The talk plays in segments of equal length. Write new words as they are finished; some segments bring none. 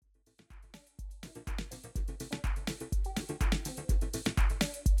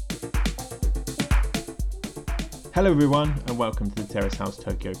Hello everyone and welcome to the Terrace House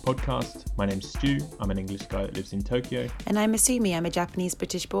Tokyo podcast. My name's Stu, I'm an English guy that lives in Tokyo. And I'm Masumi, I'm a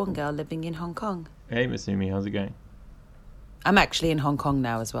Japanese-British born girl living in Hong Kong. Hey Masumi, how's it going? I'm actually in Hong Kong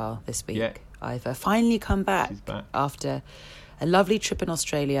now as well this week. Yeah. I've finally come back after a lovely trip in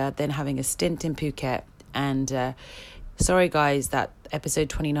Australia, then having a stint in Phuket. And sorry guys that episode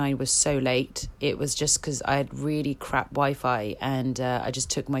 29 was so late. It was just because I had really crap Wi-Fi and I just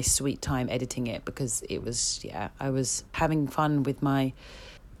took my sweet time editing it because it was, I was having fun with my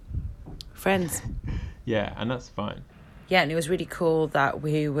friends. Yeah, and that's fine. Yeah, and it was really cool that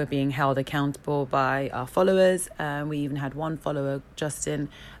we were being held accountable by our followers. We even had one follower, Justin,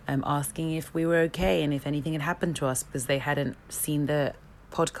 asking if we were okay and if anything had happened to us because they hadn't seen the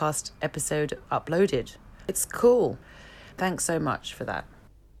podcast episode uploaded. It's cool. Thanks so much for that.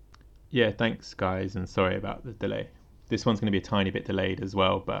 Yeah, thanks guys, and sorry about the delay. This one's going to be a tiny bit delayed as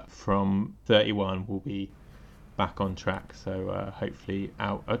well, but from 31 we'll be back on track. So hopefully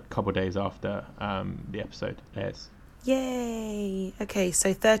out a couple of days after the episode airs. Yay! Okay,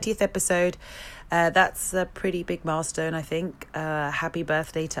 so 30th episode. That's a pretty big milestone, I think. Happy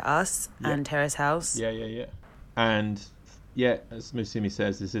birthday to us and Terrace House. Yeah. And yeah, as Musumi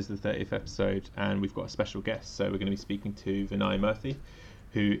says, this is the 30th episode and we've got a special guest. So we're going to be speaking to Vinay Murthy,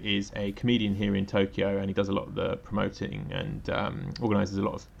 who is a comedian here in Tokyo, and he does a lot of the promoting and organises a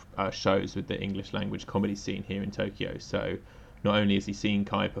lot of shows with the English language comedy scene here in Tokyo. So not only has he seen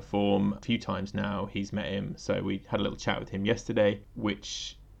Kai perform a few times now, he's met him. So we had a little chat with him yesterday,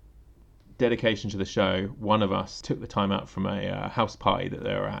 which, dedication to the show, one of us took the time out from a house party that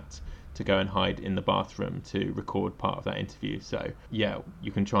they were at to go and hide in the bathroom to record part of that interview. So yeah, you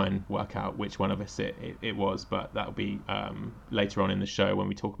can try and work out which one of us it was, but that'll be later on in the show when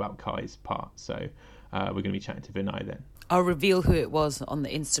we talk about Kai's part. So we're going to be chatting to Vinay then. I'll reveal who it was on the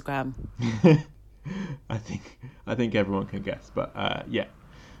Instagram. I think everyone can guess, but yeah,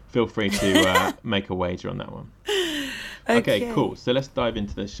 feel free to make a wager on that one. Okay, cool. So let's dive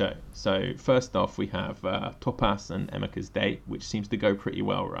into the show. So first off, we have Topas and Emika's date, which seems to go pretty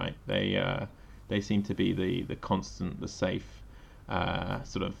well, right? They seem to be the constant, the safe,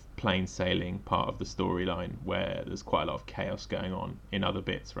 sort of plain sailing part of the storyline, where there's quite a lot of chaos going on in other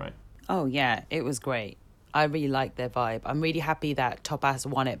bits, right? Oh yeah, it was great. I really liked their vibe. I'm really happy that Topas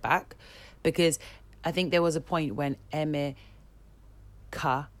won it back, because I think there was a point when Emika,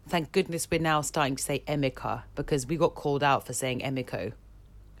 thank goodness we're now starting to say Emika, because we got called out for saying Emiko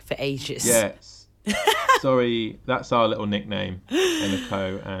for ages. Yes. Sorry, that's our little nickname,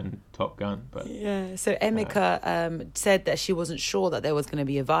 Emiko and Top Gun. But yeah, so Emika said that she wasn't sure that there was going to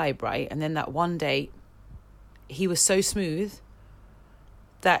be a vibe, right? And then that one day, he was so smooth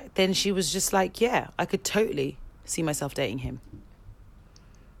that then she was just like, yeah, I could totally see myself dating him.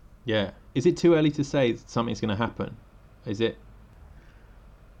 Yeah. Is it too early to say something's going to happen? Is it?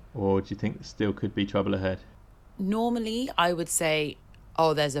 Or do you think still could be trouble ahead? Normally, I would say,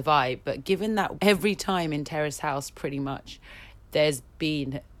 oh, there's a vibe. But given that every time in Terrace House, pretty much, there's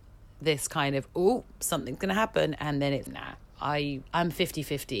been this kind of, oh, something's going to happen. And then it's, nah, I'm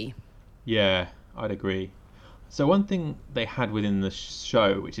 50-50. Yeah, I'd agree. So one thing they had within the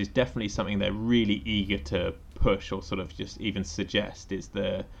show, which is definitely something they're really eager to push or sort of just even suggest, is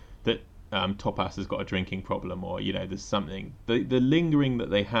that Topas has got a drinking problem, or, you know, there's something. The lingering that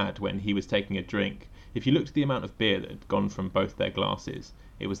they had when he was taking a drink, if you looked at the amount of beer that had gone from both their glasses,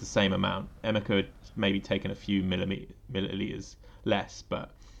 it was the same amount. Emika had maybe taken a few milliliters less,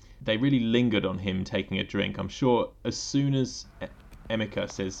 but they really lingered on him taking a drink. I'm sure as soon as Emika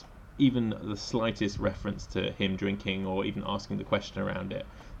says even the slightest reference to him drinking or even asking the question around it,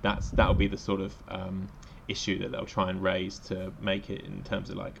 that'll be the sort of issue that they'll try and raise to make it in terms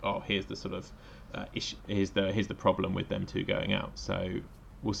of like, oh, here's the sort of issue, here's the problem with them two going out. So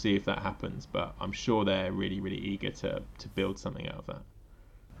we'll see if that happens, but I'm sure they're really, really eager to build something out of that.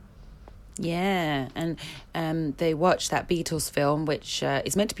 Yeah, and they watched that Beatles film, which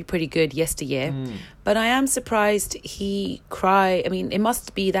is meant to be pretty good, Yesteryear. But I am surprised he cried. I mean, it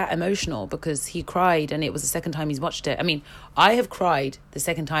must be that emotional because he cried and it was the second time he's watched it. I mean, I have cried the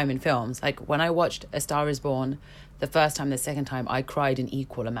second time in films. Like when I watched A Star Is Born, the first time, the second time, I cried in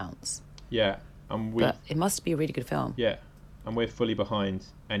equal amounts. Yeah. But it must be a really good film. Yeah, and we're fully behind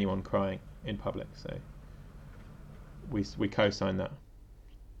anyone crying in public, so we co-sign that.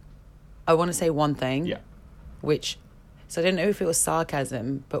 I want to say one thing. Yeah. So I don't know if it was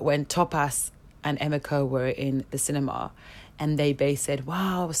sarcasm, but when Topas and Emiko were in the cinema and they both said,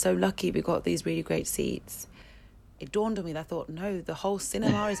 wow, we're so lucky we got these really great seats. it dawned on me that I thought, no, the whole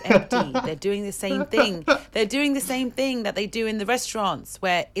cinema is empty. They're doing the same thing. They're doing the same thing that they do in the restaurants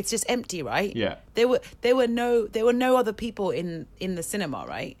where it's just empty, right? Yeah. There were no other people in the cinema,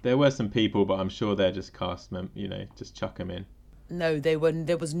 right? There were some people, but I'm sure they're just cast, just chuck them in. No, there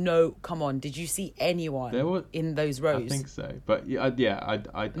was no. Come on, did you see anyone in those rows? I think so, but I don't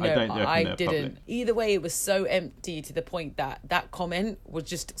reckon I they're didn't. public. Either way, it was so empty to the point that comment was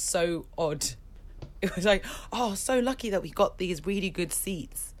just so odd. It was like, oh, so lucky that we got these really good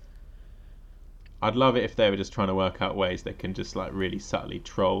seats. I'd love it if they were just trying to work out ways they can just like really subtly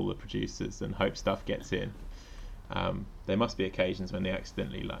troll the producers and hope stuff gets in. There must be occasions when they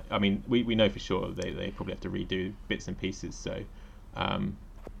accidentally we know for sure they probably have to redo bits and pieces, so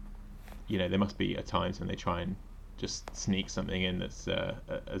there must be times when they try and just sneak something in that's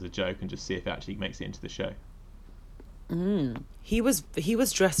as a joke and just see if it actually makes it into the show. He was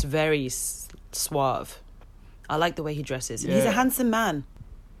dressed very suave. I like the way he dresses. Yeah. He's a handsome man.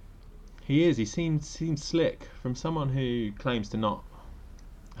 He is. He seems slick. From someone who claims to not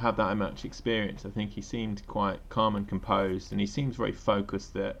have that much experience, I think he seemed quite calm and composed, and he seems very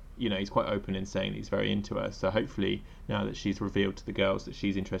focused. That he's quite open in saying that he's very into her. So hopefully, now that she's revealed to the girls that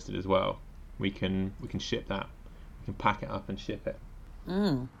she's interested as well, we can ship that. We can pack it up and ship it.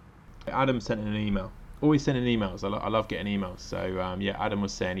 Adam sent in an email. Always sending emails. I love getting emails. So Adam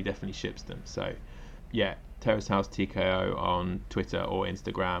was saying he definitely ships them. So Terrace House TKO on Twitter or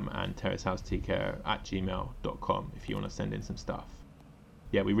Instagram, and terracehousetko@gmail.com if you want to send in some stuff.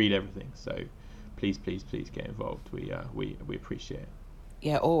 We read everything, so please get involved. We appreciate it.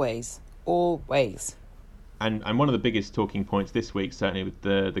 Yeah, always. And one of the biggest talking points this week, certainly with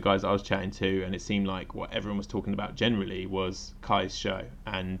the guys I was chatting to, and it seemed like what everyone was talking about generally, was Kai's show.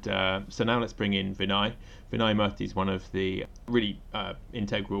 And so now let's bring in Vinay. Vinay Murthy is one of the really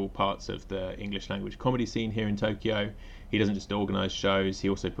integral parts of the English language comedy scene here in Tokyo. He doesn't just organise shows, he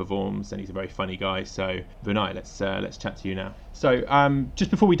also performs, and he's a very funny guy. So Vinay, let's chat to you now. So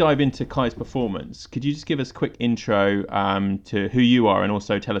just before we dive into Kai's performance, could you just give us a quick intro to who you are, and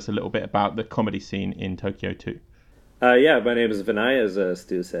also tell us a little bit about the comedy scene in Tokyo too? My name is Vinay, as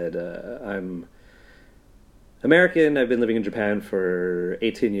Stu said. I'm American. I've been living in Japan for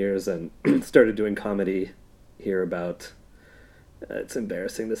 18 years and started doing comedy here about, it's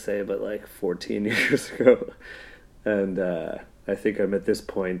embarrassing to say, but like 14 years ago. And I think I'm at this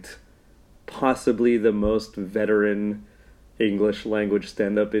point possibly the most veteran English language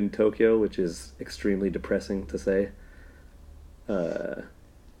stand-up in Tokyo, which is extremely depressing to say.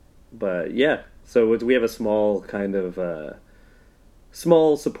 But yeah, so we have a small kind of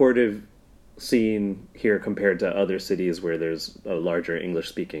small supportive scene here compared to other cities where there's a larger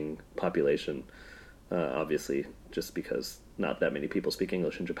English-speaking population. Obviously, just because not that many people speak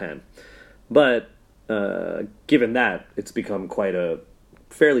English in Japan. But given that, it's become quite a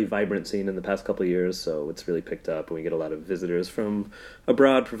fairly vibrant scene in the past couple of years, so it's really picked up, and we get a lot of visitors from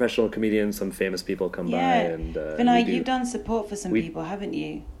abroad, professional comedians, some famous people come by. And Vinay, you've done support for some people, haven't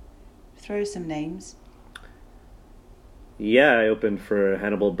you? Throw some names. Yeah, I opened for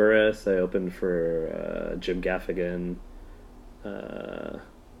Hannibal Buress, I opened for Jim Gaffigan.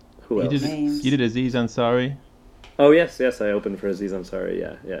 Who else? You did Aziz Ansari? Oh, yes, I opened for Aziz Ansari,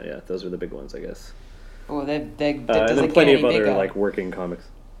 yeah. Those are the big ones, I guess. Oh, they're and then plenty of other like working comics.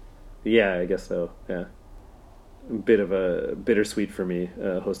 Yeah, I guess so. Yeah, a bit of a bittersweet for me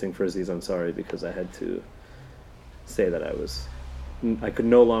hosting for Aziz Ansari, because I had to say that I could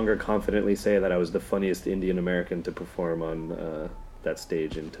no longer confidently say that I was the funniest Indian American to perform on that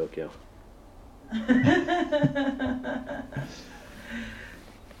stage in Tokyo.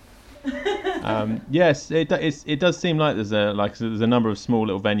 Yes, it does seem like there's a number of small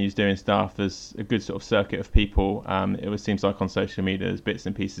little venues doing stuff. There's a good sort of circuit of people. It seems like on social media there's bits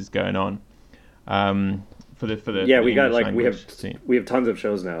and pieces going on. For the we got like we have tons of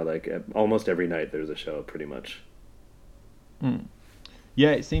shows now. Like almost every night there's a show, pretty much.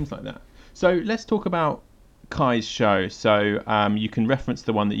 Yeah, it seems like that. So let's talk about Kai's show. So you can reference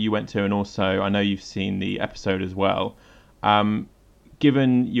the one that you went to, and also I know you've seen the episode as well.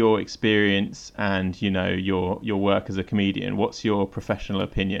 Given your experience and your work as a comedian, what's your professional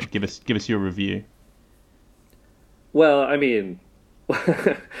opinion? Give us your review. Well, I mean, what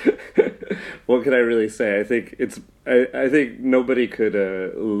can I really say? I think I think nobody could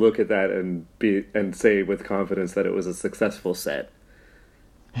look at that and say with confidence that it was a successful set.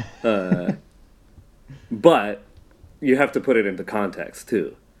 But you have to put it into context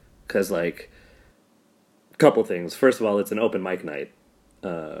too, because like, couple things. First of all, it's an open mic night.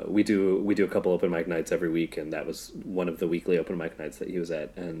 We do a couple open mic nights every week, and that was one of the weekly open mic nights that he was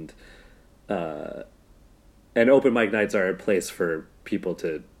at. And and open mic nights are a place for people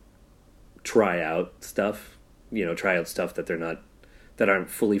to try out stuff, try out stuff that aren't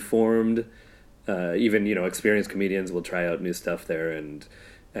fully formed. Even, experienced comedians will try out new stuff there and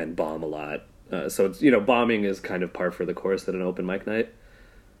bomb a lot. So it's, bombing is kind of par for the course at an open mic night.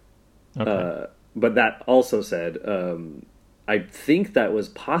 Okay. But that also said, I think that was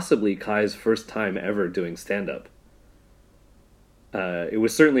possibly Kai's first time ever doing stand-up. It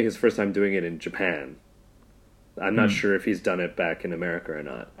was certainly his first time doing it in Japan. I'm not sure if he's done it back in America or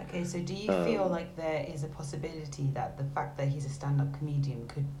not. Okay, so do you feel like there is a possibility that the fact that he's a stand-up comedian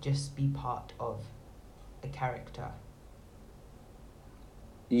could just be part of a character?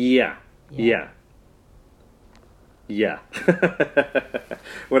 Yeah.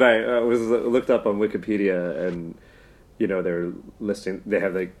 When I was looked up on Wikipedia, and they're listing, they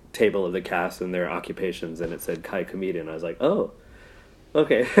have the table of the cast and their occupations, and it said Kai comedian. I was like, oh,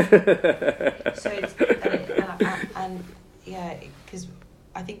 okay. So it's, and yeah, because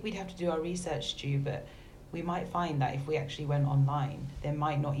I think we'd have to do our research, Stu, but we might find that if we actually went online, there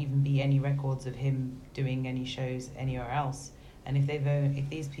might not even be any records of him doing any shows anywhere else. And if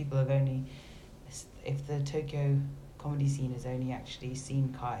these people have only, if the Tokyo comedy scene has only actually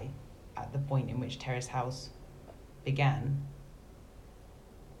seen Kai at the point in which Terrace House began,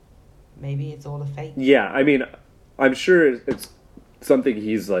 maybe it's all a fake. Yeah, I mean, I'm sure it's something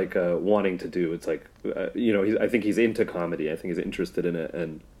he's like wanting to do. It's like I think he's into comedy. I think he's interested in it,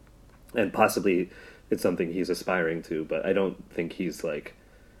 and possibly it's something he's aspiring to. But I don't think he's like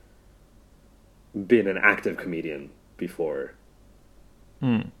been an active comedian before.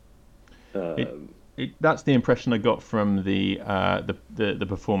 That's the impression I got from the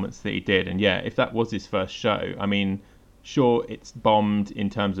performance that he did, and yeah, if that was his first show, I mean, sure, it's bombed in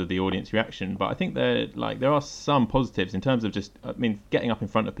terms of the audience reaction, but I think there are some positives in terms of just, I mean, getting up in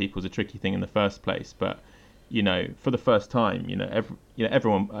front of people is a tricky thing in the first place, but for the first time,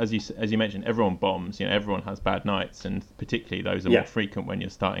 everyone, as you mentioned, everyone bombs, everyone has bad nights, and particularly those are more frequent when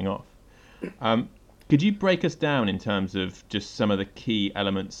you're starting off. Could you break us down in terms of just some of the key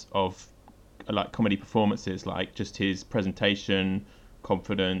elements of like comedy performances, like just his presentation,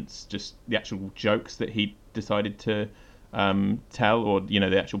 confidence, just the actual jokes that he decided to tell, or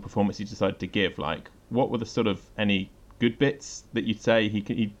the actual performance he decided to give? Like, what were the sort of any good bits that you'd say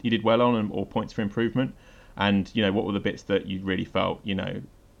he did well on, or points for improvement, and what were the bits that you really felt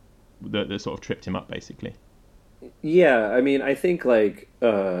that sort of tripped him up, basically? Yeah, I mean, I think like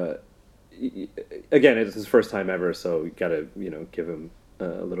again, it's his first time ever, so you gotta give him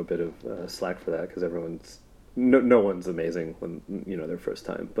a little bit of slack for that, because no one's amazing when their first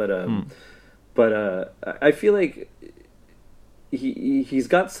time. But I feel like he's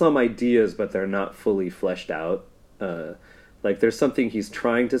got some ideas, but they're not fully fleshed out. Like there's something he's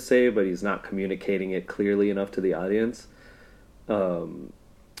trying to say, but he's not communicating it clearly enough to the audience. He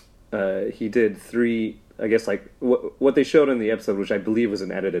did 3. I guess like what they showed in the episode, which I believe was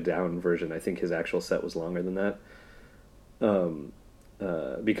an edited down version. I think his actual set was longer than that.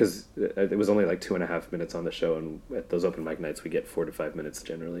 Because it was only like 2.5 minutes on the show, and at those open mic nights we get 4 to 5 minutes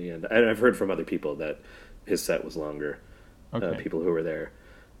generally, and I've heard from other people that his set was longer. Okay. People who were there,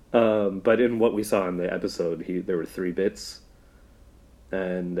 but in what we saw in the episode, there were 3 bits,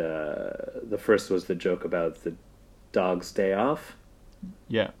 and the first was the joke about the dog's day off.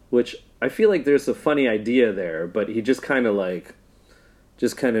 Yeah, which I feel like there's a funny idea there, but he just kind of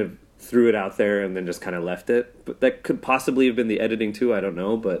threw it out there and then just kind of left it. But that could possibly have been the editing too, I don't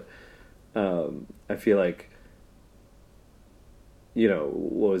know. But I feel like, what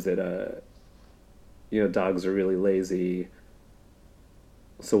was it? Dogs are really lazy,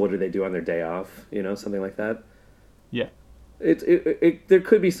 so what do they do on their day off? Something like that. Yeah. It there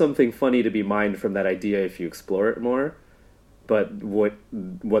could be something funny to be mined from that idea if you explore it more. But what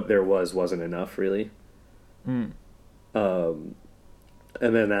there wasn't enough, really. And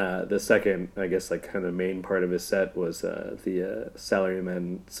then the second, I guess, like kind of main part of his set was the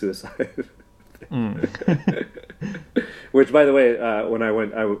salaryman suicide. Which, by the way, when I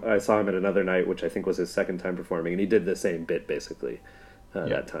went, I saw him at another night, which I think was his second time performing, and he did the same bit basically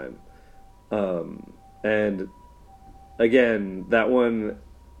that time. And again, that one,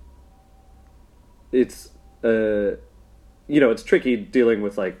 it's it's tricky dealing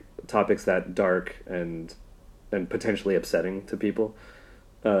with like topics that dark and potentially upsetting to people,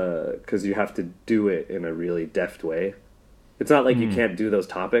 because you have to do it in a really deft way. It's not like you can't do those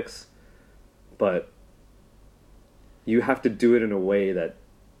topics, but you have to do it in a way that,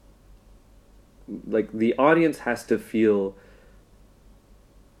 like, the audience has to feel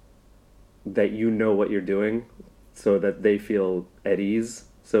that you know what you're doing, so that they feel at ease.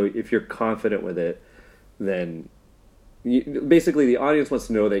 So if you're confident with it, then basically the audience wants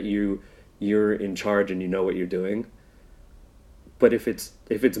to know that you're in charge and you know what you're doing. But if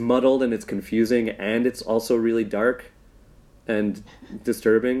it's muddled and it's confusing and it's also really dark and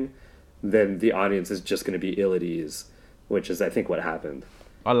disturbing, then the audience is just going to be ill at ease, which is, I think, what happened.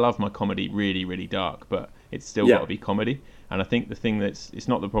 I love my comedy really, really dark, but it's still got to be comedy. And I think the thing it's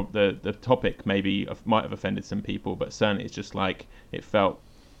not the topic maybe might have offended some people, but certainly it's just like it felt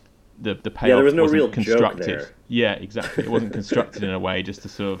the payoff there was no wasn't real constructed. joke there. Yeah, exactly. It wasn't constructed in a way just to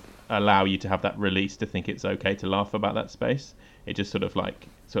sort of allow you to have that release to think it's okay to laugh about that space. It just sort of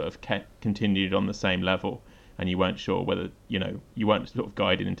continued on the same level, and you weren't sure whether, you weren't sort of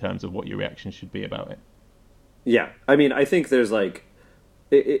guided in terms of what your reaction should be about it. Yeah, I mean, I think there's like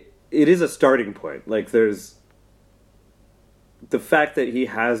it is a starting point. Like, there's the fact that he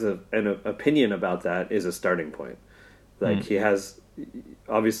has an opinion about that is a starting point. Like, he has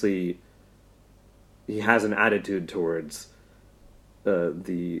obviously he has an attitude towards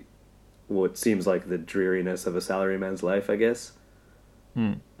what seems like the dreariness of a salaryman's life, I guess.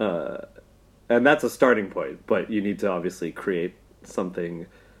 And that's a starting point, but you need to obviously create something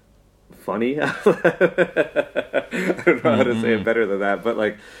funny. I don't know how to say it better than that, but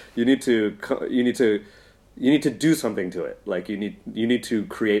like you need to do something to it. Like you need to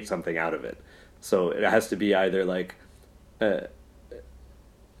create something out of it. So it has to be either like an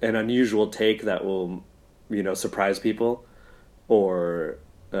unusual take that will, surprise people, or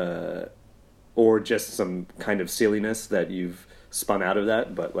just some kind of silliness that you've spun out of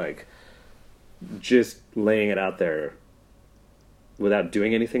that, but like just laying it out there without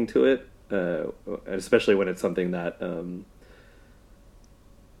doing anything to it, especially when it's something that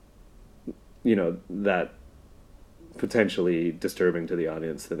that potentially disturbing to the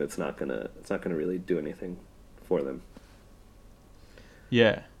audience, then it's not gonna really do anything for them.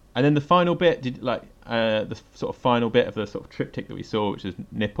 Yeah. And then the final bit, the sort of final bit of the sort of triptych that we saw, which is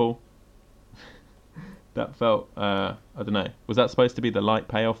nipple. That felt, I don't know, was that supposed to be the light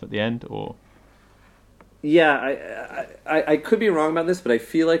payoff at the end, or? Yeah, I could be wrong about this, but I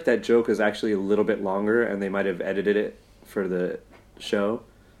feel like that joke is actually a little bit longer, and they might have edited it for the show,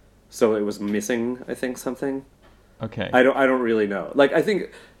 so it was missing, I think, something. Okay. I don't really know. Like, I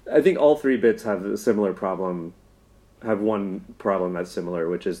think all three bits have a similar problem. Have one problem that's similar,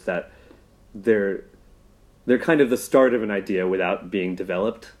 which is that they're kind of the start of an idea without being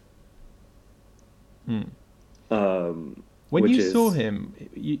developed. When you saw him,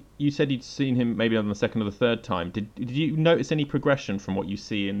 you said you'd seen him maybe on the second or the third time. Did you notice any progression from what you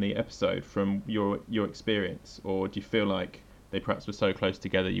see in the episode from your experience, or do you feel like they perhaps were so close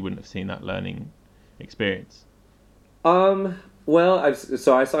together you wouldn't have seen that learning experience? Well, I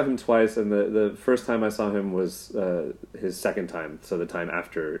saw him twice, and the first time I saw him was his second time, so the time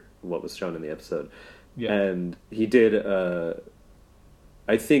after what was shown in the episode. Yeah. And he did,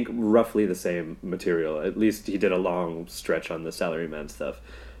 I think, roughly the same material. At least he did a long stretch on the salaryman stuff.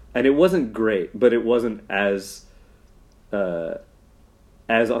 And it wasn't great, but it wasn't as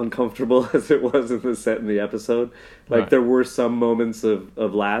uncomfortable as it was in the set in the episode. Like, right. There were some moments of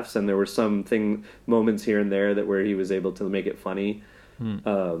laughs, and there were some moments here and there where he was able to make it funny.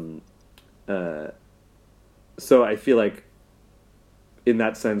 So I feel like in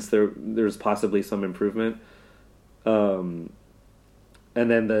that sense there's possibly some improvement. And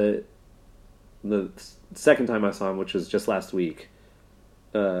then the second time I saw him, which was just last week,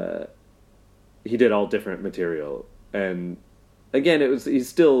 he did all different material, and again, he's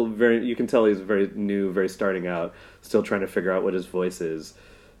still you can tell he's very new, very starting out, still trying to figure out what his voice is.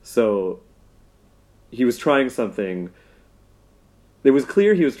 So he was trying something. It was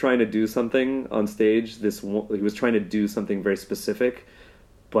clear he was trying to do something on stage. He was trying to do something very specific,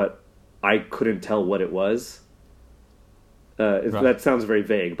 but I couldn't tell what it was. Right. That sounds very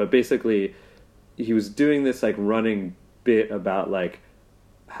vague, but basically he was doing this like running bit about like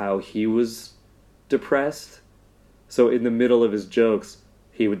how he was depressed. So in the middle of his jokes,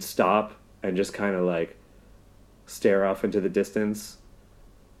 he would stop and just kind of like stare off into the distance.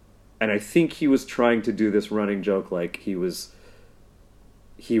 And I think he was trying to do this running joke like he was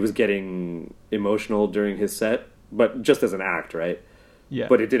getting emotional during his set, but just as an act, right? Yeah.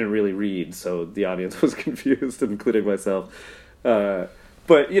 But it didn't really read, so the audience was confused, including myself. But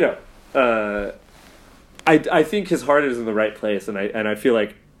I think his heart is in the right place, and I feel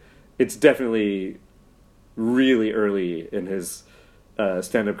like it's definitely really early in his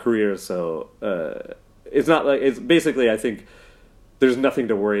stand-up career, so it's not like it's basically. I think there's nothing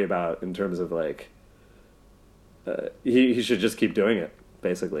to worry about in terms of like he should just keep doing it.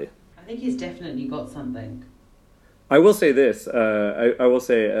 Basically, I think he's definitely got something. I will say this. I will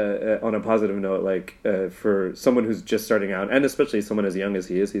say on a positive note, like for someone who's just starting out, and especially someone as young as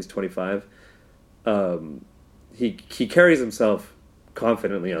he is, he's 25. He carries himself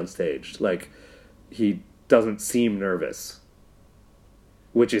confidently on stage. Like he doesn't seem nervous,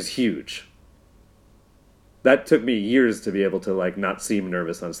 which is huge. That took me years to be able to like not seem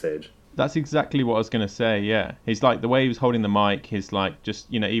nervous on stage. That's exactly what I was going to say, yeah. He's like, the way he was holding the mic, he's like, just,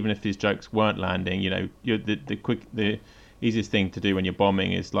 you know, even if his jokes weren't landing, you know, the easiest thing to do when you're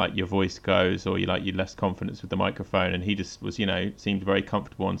bombing is like your voice goes, or you're less confidence with the microphone, and he just was, you know, seemed very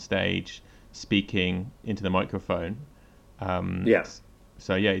comfortable on stage speaking into the microphone. Yes.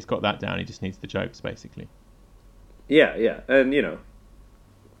 So yeah, he's got that down. He just needs the jokes, basically. Yeah, and you know,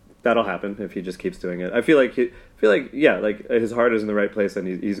 that'll happen if he just keeps doing it. I feel like his heart is in the right place, and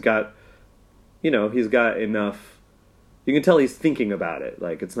he's got, you know, he's got enough. You can tell he's thinking about it.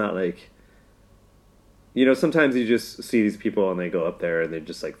 Like it's not like, you know, sometimes you just see these people and they go up there and they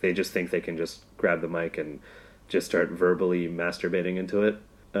just think they can just grab the mic and just start verbally masturbating into it.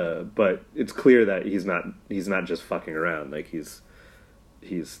 But it's clear that he's not just fucking around. Like he's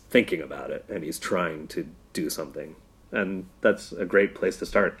thinking about it and he's trying to do something, and that's a great place to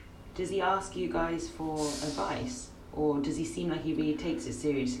start. Does he ask you guys for advice, or does he seem like he really takes it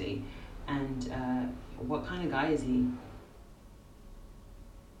seriously? And what kind of guy is he?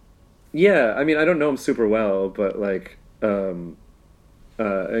 Yeah, I mean, I don't know him super well, but like, you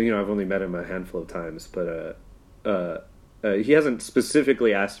know, I've only met him a handful of times, but he hasn't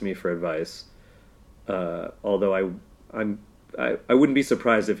specifically asked me for advice. Although I wouldn't be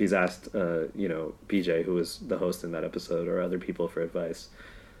surprised if he's asked, you know, BJ, who was the host in that episode, or other people for advice.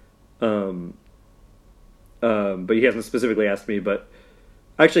 But he hasn't specifically asked me. But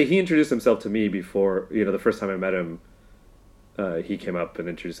actually, he introduced himself to me before, you know, the first time I met him. He came up and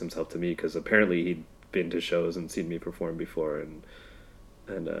introduced himself to me because apparently he'd been to shows and seen me perform before, and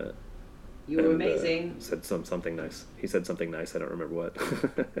you were amazing. Said something nice. He said something nice. I don't remember what.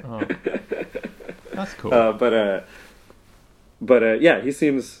 Oh, that's cool. But yeah, he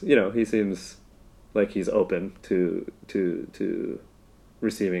seems like he's open to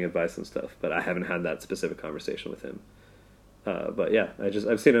receiving advice and stuff. But I haven't had that specific conversation with him. But yeah,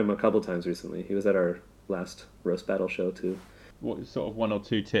 I've seen him a couple times recently. He was at our last roast battle show too. What sort of 1 or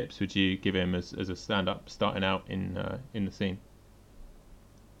 2 tips would you give him as a stand-up starting out in the scene?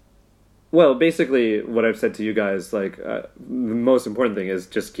 Well, basically, what I've said to you guys, like the most important thing is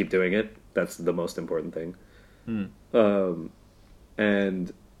just keep doing it. That's the most important thing.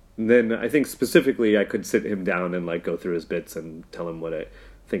 And then I think specifically I could sit him down and like go through his bits and tell him what I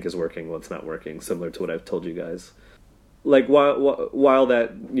think is working, what's not working, similar to what I've told you guys. Like while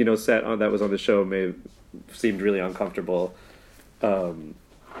that, you know, set on that was on the show may have seemed really uncomfortable,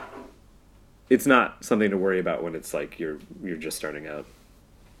 it's not something to worry about when it's like you're just starting out.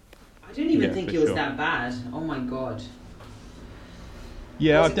 I didn't even think it was that bad. Oh my god.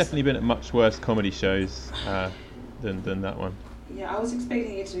 Yeah, I've definitely been at much worse comedy shows than that one. Yeah, I was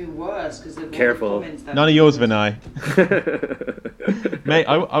expecting it to be worse because of Careful. all the comments that None of yours, Vinay. Mate,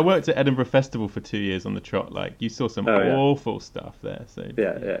 I worked at Edinburgh Festival for 2 years on the trot. Like, you saw some awful stuff there. So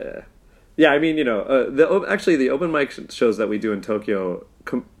Yeah, I mean, you know, the open mic shows that we do in Tokyo,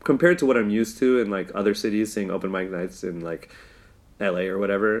 compared to what I'm used to in like other cities, seeing open mic nights in like LA or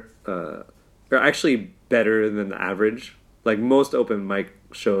whatever, are actually better than the average. Like most open mic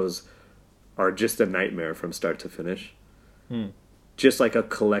shows are just a nightmare from start to finish. Just like a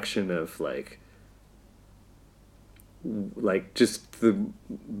collection of like just the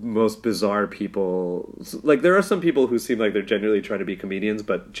most bizarre people. Like there are some people who seem like they're genuinely trying to be comedians,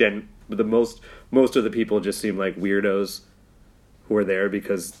 but most of the people just seem like weirdos who are there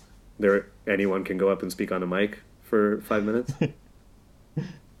because anyone can go up and speak on a mic for 5 minutes.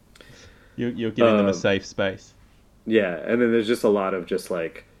 You're giving them a safe space. Yeah, and then there's just a lot of just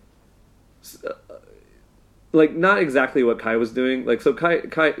like not exactly what Kai was doing. Like, so Kai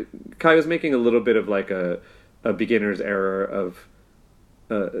was making a little bit of like a beginner's error of.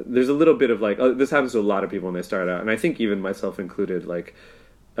 There's a little bit of like, this happens to a lot of people when they start out, and I think even myself included. Like,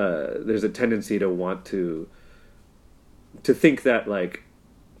 there's a tendency to want to think that like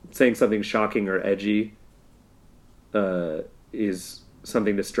saying something shocking or edgy is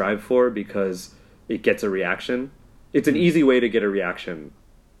something to strive for because it gets a reaction. It's an easy way to get a reaction.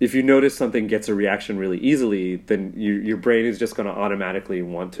 If you notice something gets a reaction really easily, then your brain is just going to automatically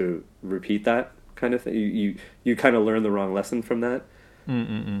want to repeat that kind of thing. You kind of learn the wrong lesson from that.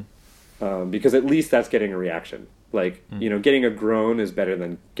 Because at least that's getting a reaction. Like, you know, getting a groan is better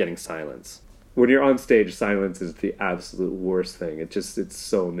than getting silence. When you're on stage, silence is the absolute worst thing. It's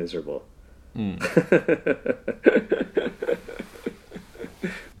so miserable.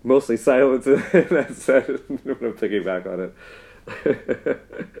 Mostly silence. That's when I'm thinking back on it.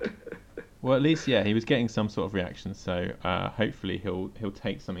 Well, at least he was getting some sort of reaction, so hopefully he'll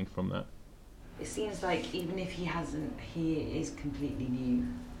take something from that. It seems like even if he is completely new.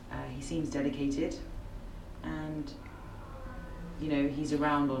 He seems dedicated, and he's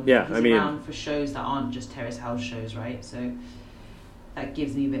around around for shows that aren't just Terrace House shows, right? So that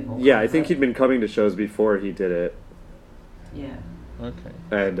gives me a bit more comfort. I think he'd been coming to shows before he did it. Yeah. Okay.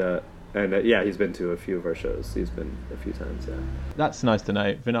 And he's been to a few of our shows. He's been a few times. Yeah. That's nice to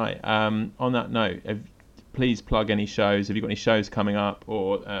know, Vinay. On that note, please plug any shows. Have you got any shows coming up,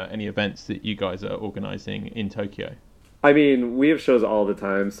 or any events that you guys are organising in Tokyo? I mean, we have shows all the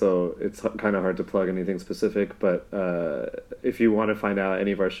time, so it's kind of hard to plug anything specific. But if you want to find out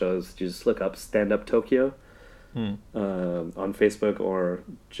any of our shows, just look up Stand Up Tokyo on Facebook, or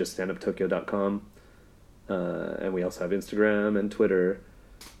just standuptokyo.com. And we also have Instagram and Twitter,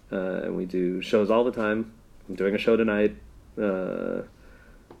 and we do shows all the time. I'm doing a show tonight,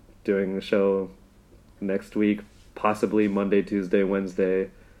 doing a show next week, possibly Monday, Tuesday, Wednesday,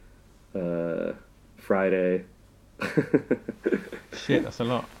 Friday. Shit, that's a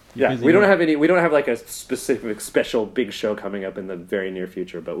lot. We don't have like a specific special big show coming up in the very near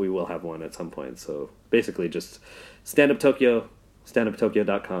future, but we will have one at some point. So basically just Stand Up Tokyo,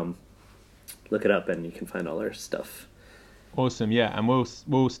 standuptokyo.com. Look it up and you can find all our stuff. Awesome, yeah, and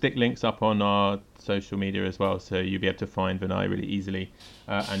we'll stick links up on our social media as well, so you'll be able to find Vinay really easily.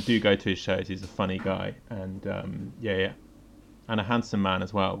 And do go to his shows. He's a funny guy, and and a handsome man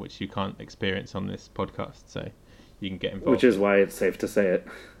as well, which you can't experience on this podcast. So you can get involved. Which is why it's safe to say it.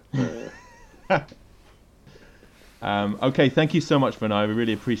 Okay, thank you so much, Vinay. We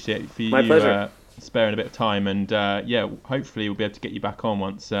really appreciate for My pleasure. Sparing a bit of time, and hopefully we'll be able to get you back on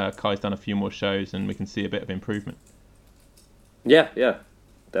once Kai's done a few more shows and we can see a bit of improvement. Yeah,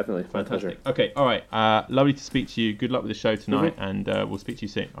 definitely. Fantastic. My pleasure. Okay, all right. Lovely to speak to you. Good luck with the show tonight, and we'll speak to you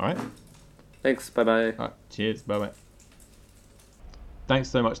soon. All right. Thanks. Bye-bye. All right. Cheers. Bye-bye. Thanks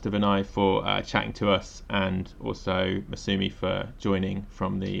so much to Vinay for chatting to us, and also Masumi for joining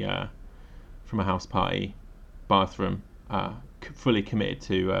from a house party bathroom, fully committed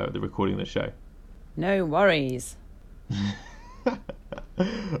to the recording of the show. No worries. All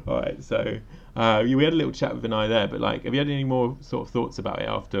right, so we had a little chat with Vinay there, but have you had any more sort of thoughts about it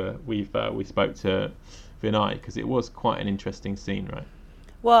after we spoke to Vinay? Because it was quite an interesting scene, right?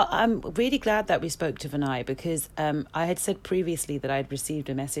 Well, I'm really glad that we spoke to Vinay, because I had said previously that I'd received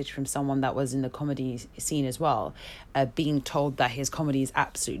a message from someone that was in the comedy scene as well, being told that his comedy is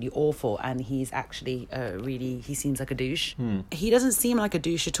absolutely awful, and he's actually he seems like a douche. He doesn't seem like a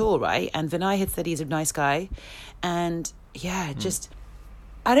douche at all, right? And Vinay had said he's a nice guy, and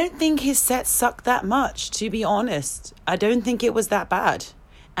I don't think his set sucked that much, to be honest. I don't think it was that bad.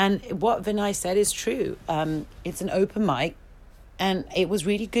 And what Vinay said is true. It's an open mic. And it was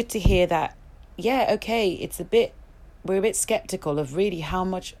really good to hear that, we're a bit skeptical of really how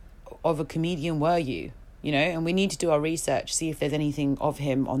much of a comedian were you, and we need to do our research, see if there's anything of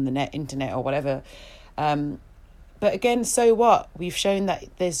him on the internet or whatever. But again, so what? We've shown that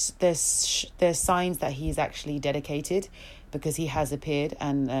there's signs that he's actually dedicated, because he has appeared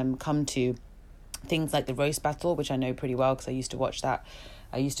and come to things like the roast battle, which I know pretty well because I used to watch that.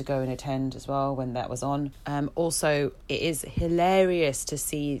 I used to go and attend as well when that was on. Also, it is hilarious to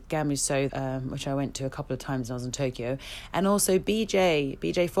see Gamuso, which I went to a couple of times when I was in Tokyo. And also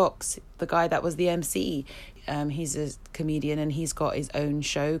BJ Fox, the guy that was the MC. He's a comedian and he's got his own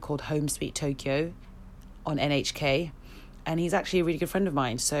show called Home Sweet Tokyo on NHK. And he's actually a really good friend of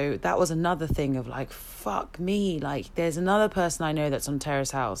mine. So that was another thing of fuck me. There's another person I know that's on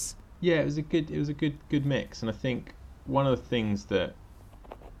Terrace House. Yeah, it was a good mix. And I think one of the things that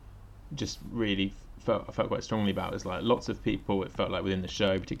just really I felt quite strongly about was lots of people, it felt like within the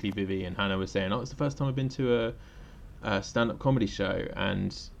show, particularly Vivi and Hannah, were saying, it's the first time I've been to a stand-up comedy show.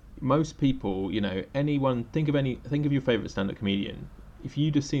 And most people, anyone, think of your favourite stand-up comedian. If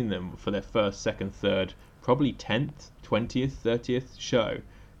you'd have seen them for their first, second, third, probably 10th, 20th, 30th show,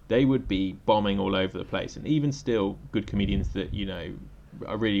 they would be bombing all over the place. And even still, good comedians that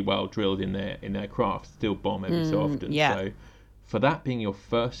are really well drilled in their craft still bomb every so often. Yeah. So for that being your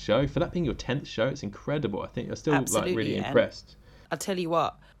first show, for that being your 10th show, it's incredible. I think you're still really impressed. I'll tell you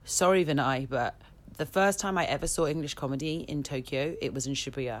what, sorry Vinay, but the first time I ever saw English comedy in Tokyo, it was in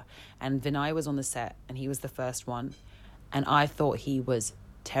Shibuya, and Vinay was on the set and he was the first one, and I thought he was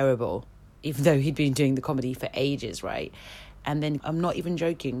terrible, even though he'd been doing the comedy for ages, right? And then, I'm not even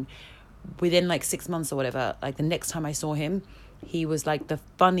joking, within 6 months or whatever, the next time I saw him, He was like the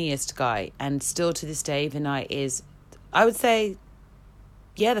funniest guy, and still to this day, Vinay is, I would say,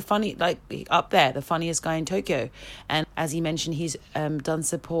 the funniest guy in Tokyo. And as he mentioned, he's done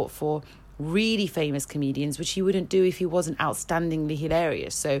support for really famous comedians, which he wouldn't do if he wasn't outstandingly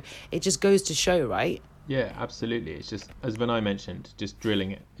hilarious. So it just goes to show, right? Yeah, absolutely. It's just, as Vinay mentioned, just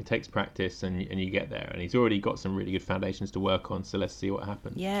drilling it. It takes practice, and you get there. And he's already got some really good foundations to work on, so let's see what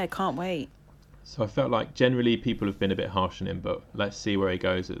happens. Yeah, can't wait. So I felt like generally people have been a bit harsh on him, but let's see where he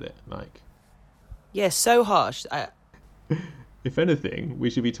goes with it. Like, yeah, so harsh. If anything, we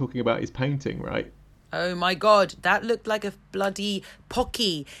should be talking about his painting, right? Oh my God, that looked like a bloody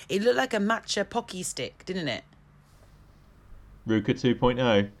Pocky. It looked like a matcha Pocky stick, didn't it? Ruka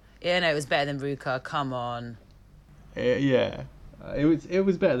 2.0. Yeah, no, it was better than Ruka. Come on. Yeah, it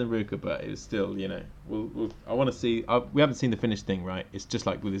was better than Ruka, but it was still, I want to see. We haven't seen the finished thing, right? It's just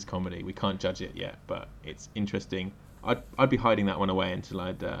like with his comedy, we can't judge it yet, but it's interesting. I'd be hiding that one away until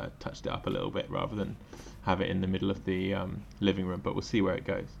I'd touched it up a little bit, rather than have it in the middle of the living room. But we'll see where it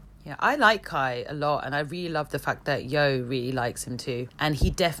goes. Yeah, I like Kai a lot, and I really love the fact that Yo really likes him too. And he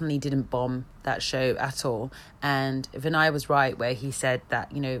definitely didn't bomb that show at all. And Vinay was right where he said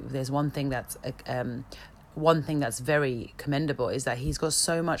that, there's one thing that's very commendable is that he's got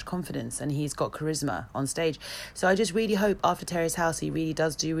so much confidence and he's got charisma on stage. So I just really hope after Terrace House he really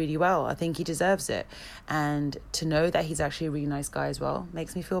does do really well. I think he deserves it. And to know that he's actually a really nice guy as well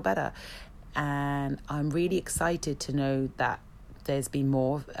makes me feel better. And I'm really excited to know that there's been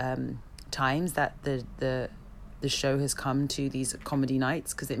more times that the show has come to these comedy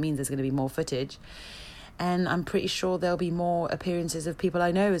nights, because it means there's going to be more footage. And I'm pretty sure there'll be more appearances of people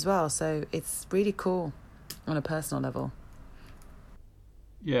I know as well. So it's really cool on a personal level.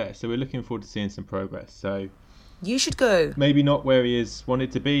 Yeah, so we're looking forward to seeing some progress. So you should go. Maybe not where he is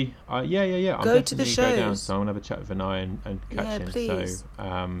wanted to be. Yeah. I'll go to the shows. Go down, so I want to have a chat with Vinay and catch him. Please.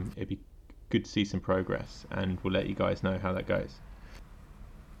 So it'd be good to see some progress, and we'll let you guys know how that goes.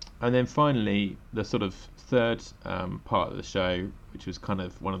 And then finally, the sort of third part of the show, which was kind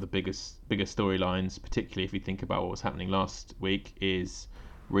of one of the bigger storylines, particularly if you think about what was happening last week, is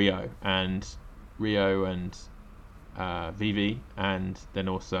Rio and Vivi, and then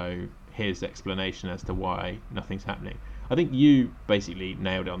also his explanation as to why nothing's happening. I think you basically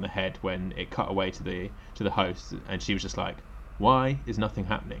nailed it on the head when it cut away to the host, and she was just like, "Why is nothing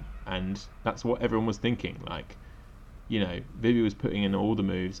happening?" And that's what everyone was thinking. Like, Vivi was putting in all the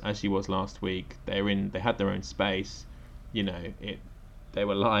moves as she was last week. They had their own space. They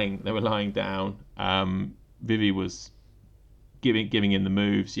were lying down. Vivi was giving in the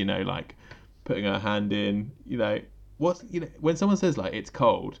moves. Like putting her hand in. When someone says like it's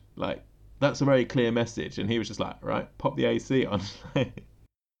cold, like that's a very clear message. And he was just like, right, pop the AC on.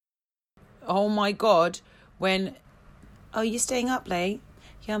 Oh my God! Oh, you're staying up late?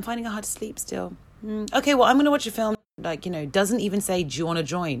 Yeah, I'm finding it hard to sleep still. Okay, well, I'm going to watch a film. Like, doesn't even say, do you want to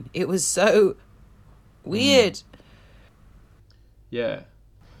join? It was so weird. Yeah.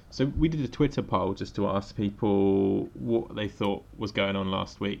 So we did a Twitter poll just to ask people what they thought was going on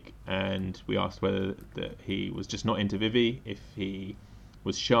last week. And we asked whether that he was just not into Vivi, if he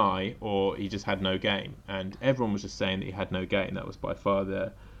was shy, or he just had no game. And everyone was just saying that he had no game. That was by far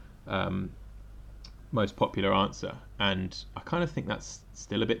the most popular answer, and I kind of think that's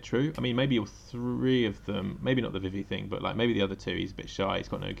still a bit true. I mean, maybe all three of them, maybe not the Vivi thing, but like maybe the other two, he's a bit shy, he's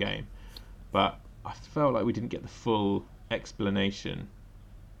got no game. But I felt like we didn't get the full explanation,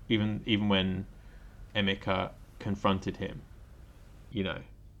 even when Emeka confronted him.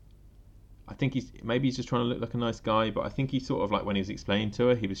 I think he's just trying to look like a nice guy, but I think he sort of, like, when he was explaining to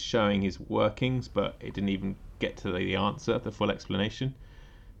her, he was showing his workings, but it didn't even get to the answer, the full explanation.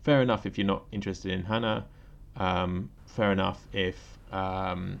 Fair enough if you're not interested in Hannah. Fair enough if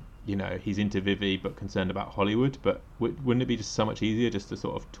he's into Vivi but concerned about Hollywood. But wouldn't it be just so much easier just to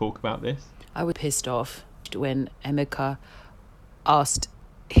sort of talk about this? I was pissed off when Emeka asked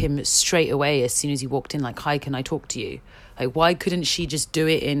him straight away as soon as he walked in, like, "Hi, can I talk to you?" Like, why couldn't she just do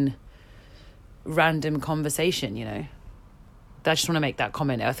it in random conversation? I just want to make that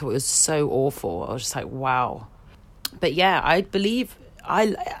comment. I thought it was so awful. I was just like, wow. But yeah, I believe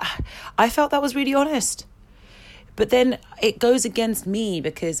I felt that was really honest. But then it goes against me,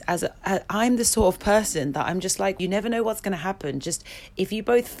 because I'm the sort of person that I'm just like, you never know what's going to happen. Just if you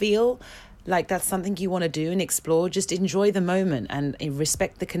both feel like that's something you want to do and explore, just enjoy the moment and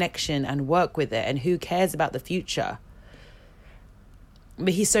respect the connection and work with it. And who cares about the future?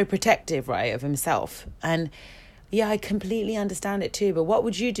 But he's so protective, right, of himself. And yeah, I completely understand it too. But what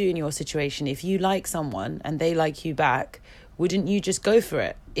would you do in your situation if you like someone and they like you back? Wouldn't you just go for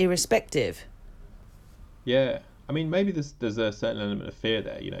it, irrespective? Yeah, I mean, maybe there's a certain element of fear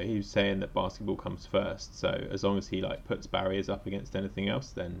there. You know, he was saying that basketball comes first, so as long as he like puts barriers up against anything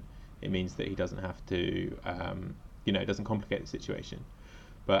else, then it means that he doesn't have to, it doesn't complicate the situation.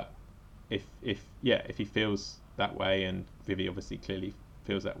 But if he feels that way, and Vivi obviously clearly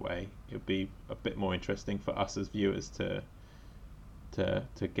feels that way, it would be a bit more interesting for us as viewers to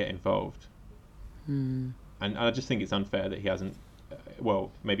get involved. And I just think it's unfair that he hasn't.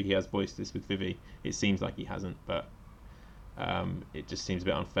 Well, maybe he has voiced this with Vivi. It seems like he hasn't, but it just seems a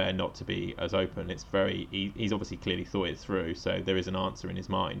bit unfair not to be as open. It's he's obviously clearly thought it through, so there is an answer in his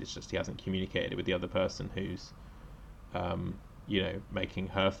mind. It's just he hasn't communicated it with the other person who's, making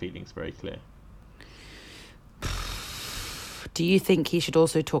her feelings very clear. Do you think he should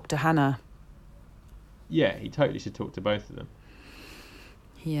also talk to Hannah? Yeah, he totally should talk to both of them.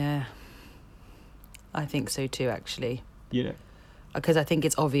 Yeah, I think so too, actually. You know, because I think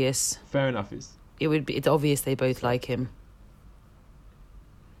it's obvious. Fair enough. It's obvious they both like him.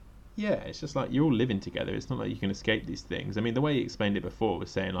 Yeah, it's just like you're all living together. It's not like you can escape these things. I mean, the way he explained it before was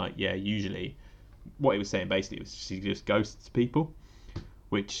saying like, yeah, usually what he was saying basically was she just ghosts people,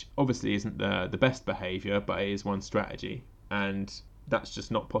 which obviously isn't the best behaviour, but it is one strategy, and that's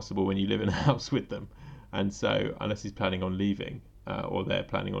just not possible when you live in a house with them. And so unless he's planning on leaving, or they're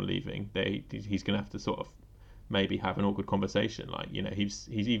planning on leaving, he's going to have to sort of maybe have an awkward conversation. Like, he's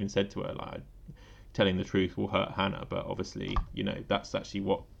even said to her, like, telling the truth will hurt Hannah, but obviously, that's actually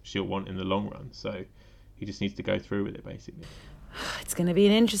what she'll want in the long run. So he just needs to go through with it, basically. It's going to be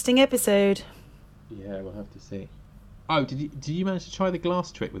an interesting episode. Yeah, we'll have to see. Oh, did you manage to try the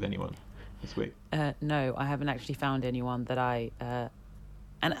glass trick with anyone this week? No, I haven't actually found anyone that I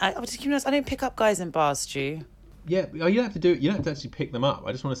was just curious. I don't pick up guys in bars, Stu. Yeah, you don't have to do it. You don't have to actually pick them up.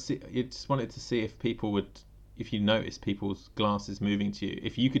 I just want to see. You just wanted to see if people would, if you notice people's glasses moving to you,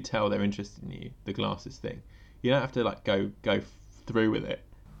 if you could tell they're interested in you, the glasses thing. You don't have to like go through with it.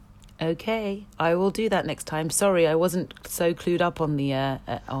 Okay, I will do that next time. Sorry, I wasn't so clued up on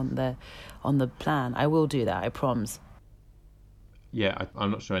the plan. I will do that. I promise. Yeah, I'm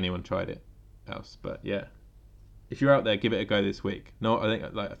not sure anyone tried it else, but yeah. If you're out there, give it a go this week. No, I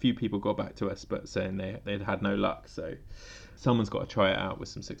think like a few people got back to us, but saying they'd had no luck. So someone's got to try it out with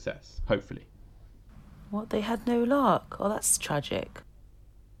some success, hopefully. What? They had no luck? Oh, that's tragic.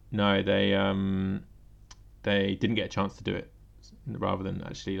 No, they didn't get a chance to do it, rather than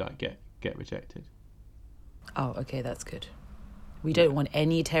actually like get rejected. Oh, okay, that's good. We don't want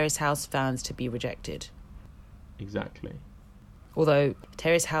any Terrace House fans to be rejected. Exactly. Although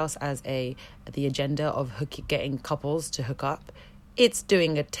Terrace House as the agenda of getting couples to hook up, it's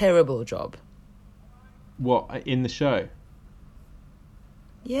doing a terrible job. What, in the show?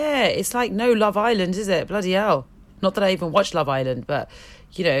 Yeah, it's like no Love Island, is it? Bloody hell. Not that I even watch Love Island, but,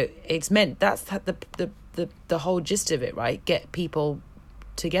 it's meant that's the whole gist of it, right? Get people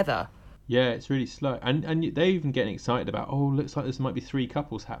together. Yeah, it's really slow. And they're even getting excited about, looks like there might be 3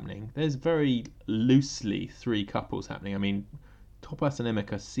 couples happening. There's very loosely 3 couples happening. I mean, Topas and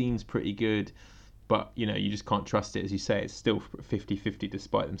Emeka seems pretty good, but, you just can't trust it. As you say, it's still 50-50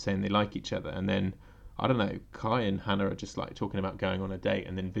 despite them saying they like each other. And then, I don't know, Kai and Hannah are just like talking about going on a date,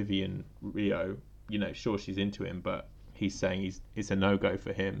 and then Vivian Rio, sure she's into him, but he's saying it's a no-go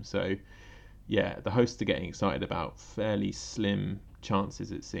for him. So, yeah, the hosts are getting excited about fairly slim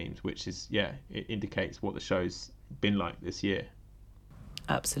chances, it seems, which is, yeah, it indicates what the show's been like this year.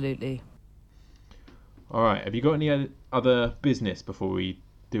 Absolutely. All right, have you got any other business before we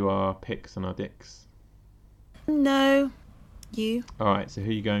do our picks and our dicks? No. You? All right, so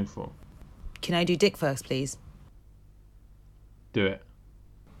who are you going for? Can I do dick first, please? Do it.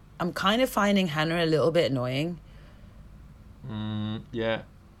 I'm kind of finding Hannah a little bit annoying. Yeah,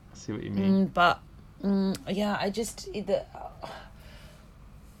 I see what you mean. Yeah, I just...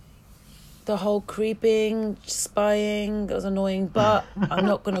 The whole creeping, spying, that was annoying, but I'm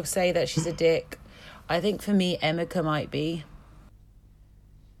not going to say that she's a dick. I think for me, Emeka might be.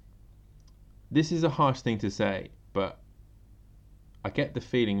 This is a harsh thing to say, but I get the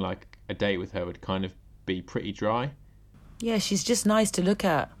feeling like a date with her would kind of be pretty dry. Yeah, she's just nice to look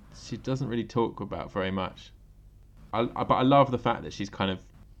at. She doesn't really talk about very much. But I love the fact that she's kind of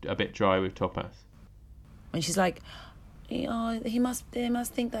a bit dry with Topas. When she's like, they must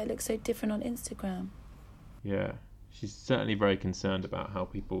think that I look so different on Instagram. Yeah, she's certainly very concerned about how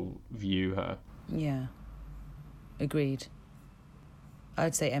people view her. Yeah, agreed.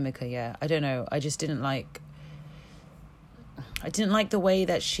 I'd say Emeka, yeah. I don't know, I just didn't like... I didn't like the way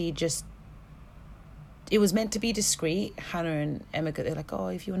that she just... it was meant to be discreet. Hannah and Emeka, they're like, oh,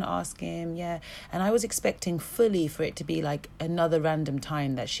 if you want to ask him, yeah. And I was expecting fully for it to be like another random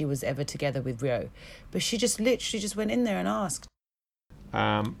time that she was ever together with Rio. But she just literally just went in there and asked.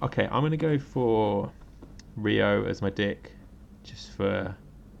 Okay, I'm going to go for Rio as my dick, just for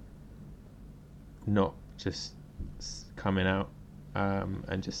not just coming out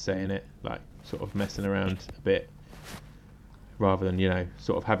and just saying it, like sort of messing around a bit, rather than, you know,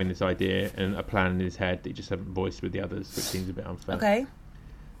 sort of having this idea and a plan in his head that he just haven't voiced with the others, which seems a bit unfair. Okay.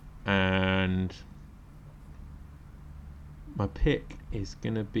 And my pick is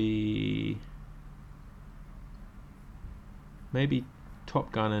going to be maybe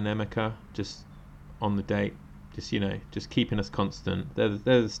Top Gun and Emeka, just on the date, just, you know, just keeping us constant. They're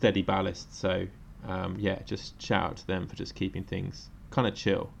the steady ballast, so yeah, just shout out to them for just keeping things kind of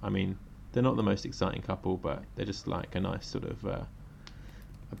chill. I mean, they're not the most exciting couple, but they're just like a nice sort of a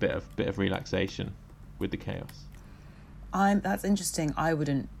bit of relaxation with the chaos. That's interesting. I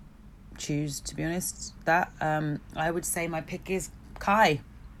wouldn't choose, to be honest, that. I would say my pick is Kai.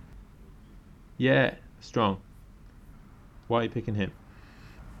 Yeah, strong. Why are you picking him?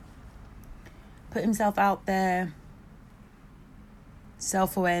 Put himself out there.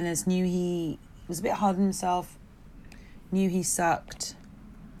 Self-awareness. Knew he was a bit hard on himself. Knew he sucked.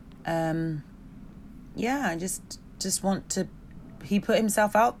 Yeah, I just want to. He put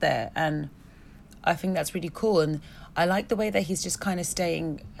himself out there, and I think that's really cool. And I like the way that he's just kind of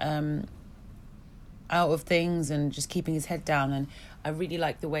staying out of things and just keeping his head down. And I really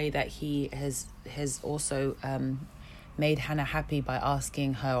like the way that he has also made Hannah happy by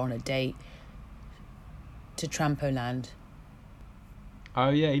asking her on a date to Trampoland. Oh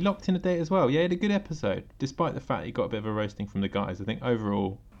yeah, he locked in a date as well. Yeah, he had a good episode, despite the fact he got a bit of a roasting from the guys. I think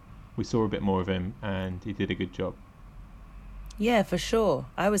overall we saw a bit more of him and he did a good job. Yeah, for sure.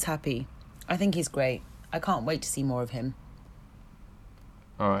 I was happy. I think he's great. I can't wait to see more of him.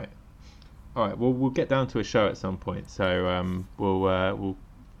 All right. Well, we'll get down to a show at some point. So we'll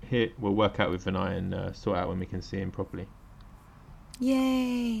work out with Vinay and sort out when we can see him properly.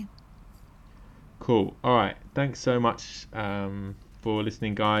 Yay! Cool. All right. Thanks so much for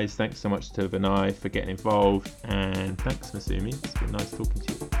listening, guys. Thanks so much to Vinay for getting involved, and thanks, Masumi. It's been nice talking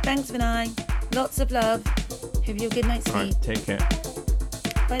to you. Thanks, Vinay. Lots of love. Hope you have a good night's sleep. All right. Take care.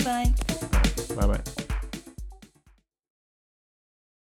 Bye-bye. Bye-bye.